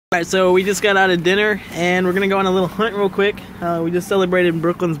Alright, so we just got out of dinner and we're gonna go on a little hunt real quick. We just celebrated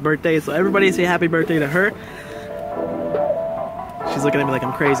Brooklyn's birthday, so everybody say happy birthday to her. She's looking at me like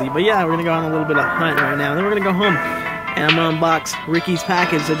I'm crazy, but yeah, we're gonna go on a little bit of hunt right now. Then we're gonna go home and I'm gonna unbox Ricky's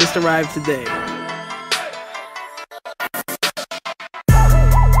package that just arrived today.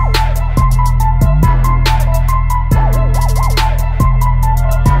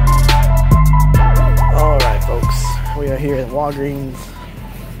 Alright folks, we are here at Walgreens.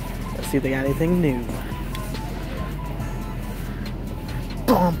 Let's see if they got anything new.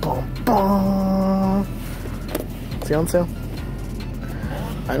 Bum, bum, bum. See on sale?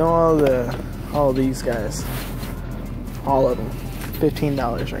 I know all of these guys. All of them.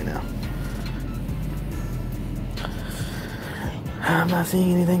 $15 right now. I'm not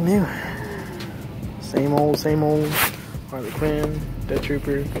seeing anything new. Same old, same old. Harley Quinn, Death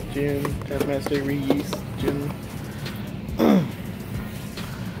Trooper, June, Taskmaster, Reese, June.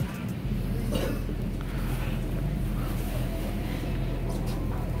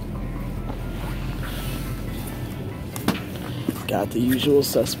 Got the usual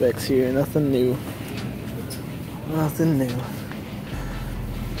suspects here, nothing new. Nothing new.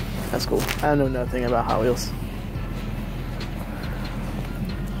 That's cool. I know nothing about Hot Wheels.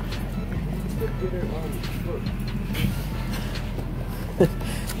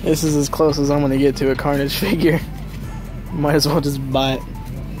 This is as close as I'm gonna get to a Carnage figure. Might as well just buy it.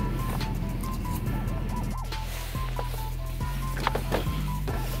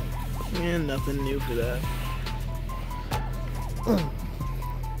 And nothing new for that.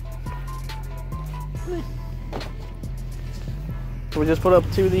 So we just put up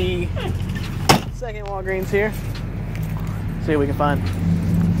to the second Walgreens here. See what we can find.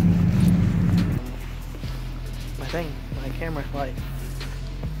 My camera light.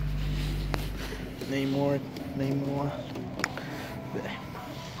 Name more.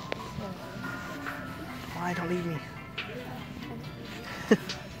 Why don't leave me?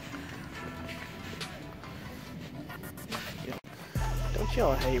 Don't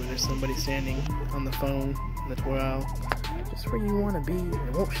y'all hate when there's somebody standing on the phone in the toy aisle just where you want to be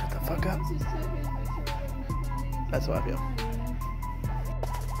and won't shut the fuck up? That's how I feel.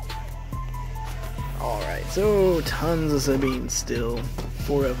 Alright, so tons of Sabines still.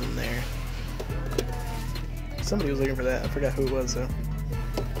 4 of them there. Somebody was looking for that. I forgot who it was though.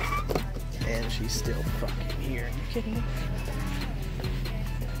 And she's still fucking here. Are you kidding me?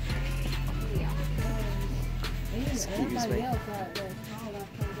 Excuse me.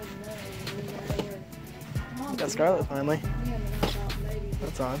 Got Scarlet finally.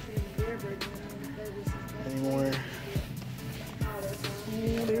 That's odd. Any more?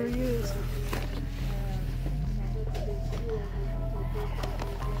 Oh, there he is.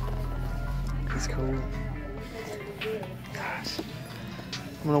 He's cool. Gosh.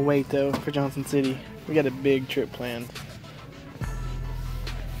 I'm gonna wait though for Johnson City. We got a big trip planned.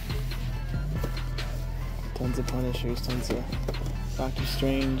 Tons of Punishers, tons of Doctor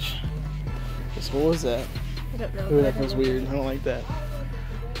Strange. What was that? I don't know. Ooh, that was weird. I don't like that.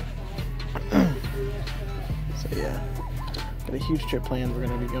 So yeah, got a huge trip planned. We're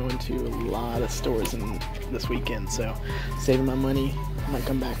gonna be going to a lot of stores this weekend. So saving my money. I might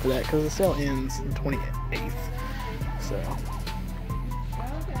come back for that because the sale ends on the 28th. So.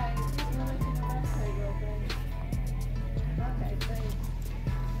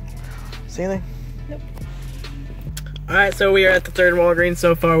 See anything? Nope. Alright, so we are at the third Walgreens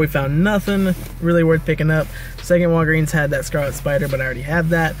so far. We found nothing really worth picking up. Second Walgreens had that Scarlet Spider, but I already have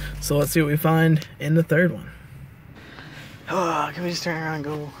that. So let's see what we find in the third one. Oh, can we just turn around and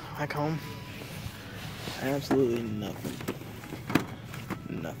go back home? Absolutely nothing.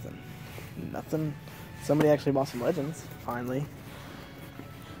 Nothing. Somebody actually bought some Legends, finally.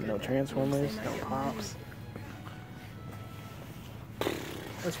 No Transformers, no Pops.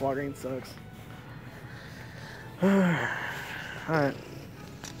 This Walgreens sucks. Alright.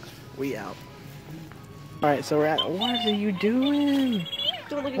 We out. Alright, so we're at... What are you doing?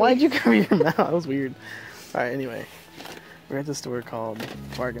 Why'd you cover your mouth? That was weird. Alright, anyway. We're at the store called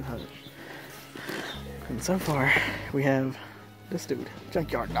Bargain Hunt. And so far, we have this dude.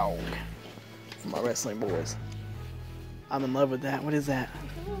 Junkyard Dog. From my wrestling boys. I'm in love with that. What is that?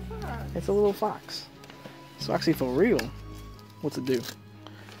 It's a little fox. It's actually for real. What's it do?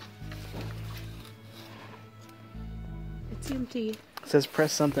 Empty. It says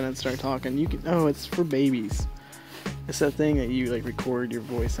press something and start talking. You can. Oh, it's for babies. It's that thing that you like record your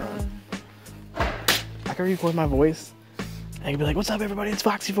voice on. I can record my voice. And I can be like, "What's up, everybody? It's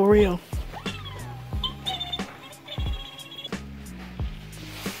Foxy for real."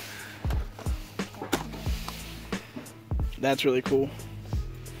 That's really cool.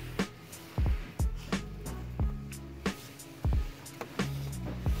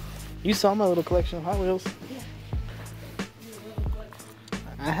 You saw my little collection of Hot Wheels.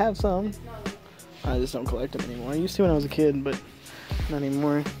 I have some. I just don't collect them anymore. I used to when I was a kid, but not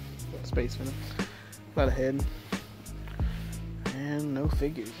anymore. Space Venom. About a head. And no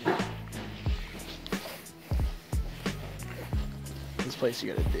figures yet. This place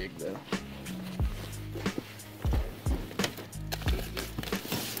you gotta dig though.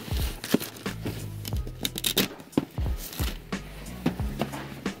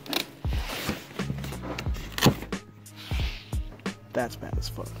 That's bad as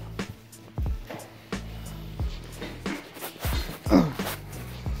fuck.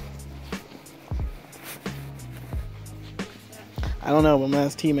 I don't know, but I'm gonna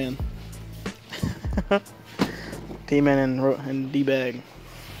ask T-Man. T-Man and D-Bag,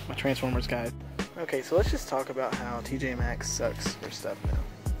 my Transformers guy. Okay, so let's just talk about how TJ Maxx sucks for stuff now.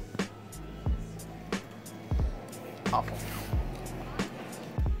 Awful.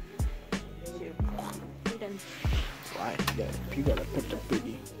 Why? You gotta pet the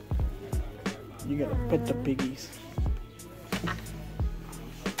piggy. You gotta pet the piggies.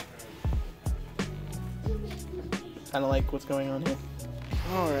 I don't like what's going on here.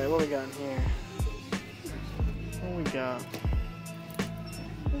 Alright, what we got in here? What we got?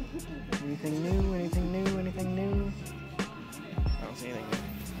 Anything new? Anything new? Anything new? I don't see anything new.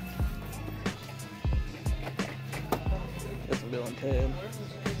 Got some Bill and Ted.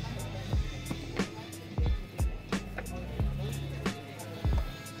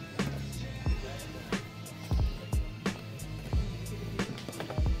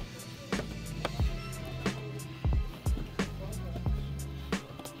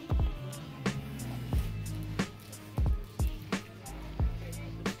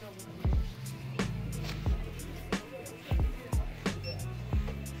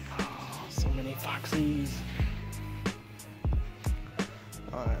 Foxies.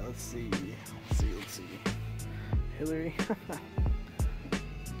 Alright, let's see. Hillary.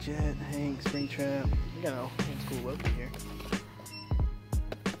 Jet, Hank, Springtrap. You got all cool up in here.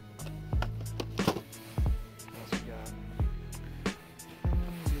 What else we got?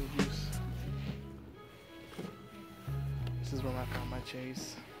 Beetlejuice. This is where I found my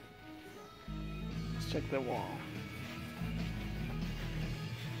chase. Let's check the wall.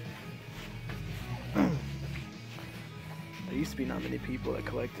 There used to be not many people that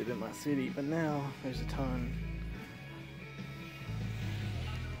collected in my city, but now there's a ton.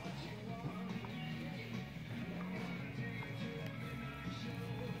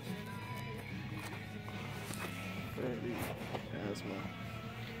 Freddy, Asthma.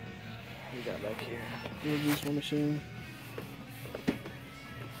 What we got back here? Useful machine.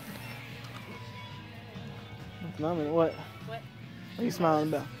 What? What are you smiling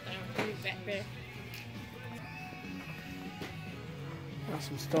about? Got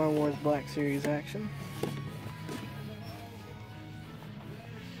some Star Wars Black Series action.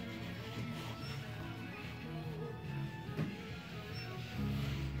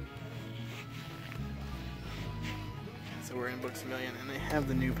 So we're in Books A Million, and they have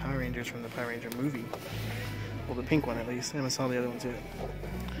the new Power Rangers from the Power Ranger movie. Well, the pink one at least. I haven't saw the other ones yet.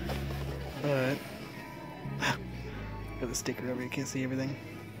 But got the sticker over. You can't see everything.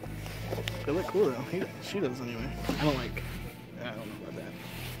 They look cool though. She does anyway. I don't know about that.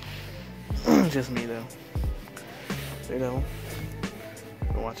 Just me though. Daredevil.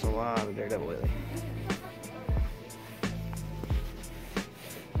 Been watching a lot of Daredevil lately.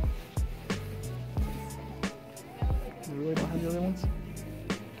 You really don't have the other ones?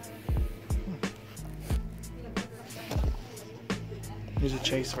 Here's a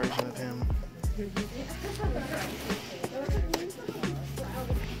chase version of him.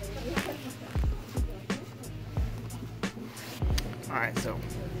 Alright, so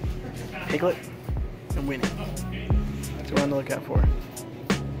Piglet and Winnie. That's what I'm on the lookout for.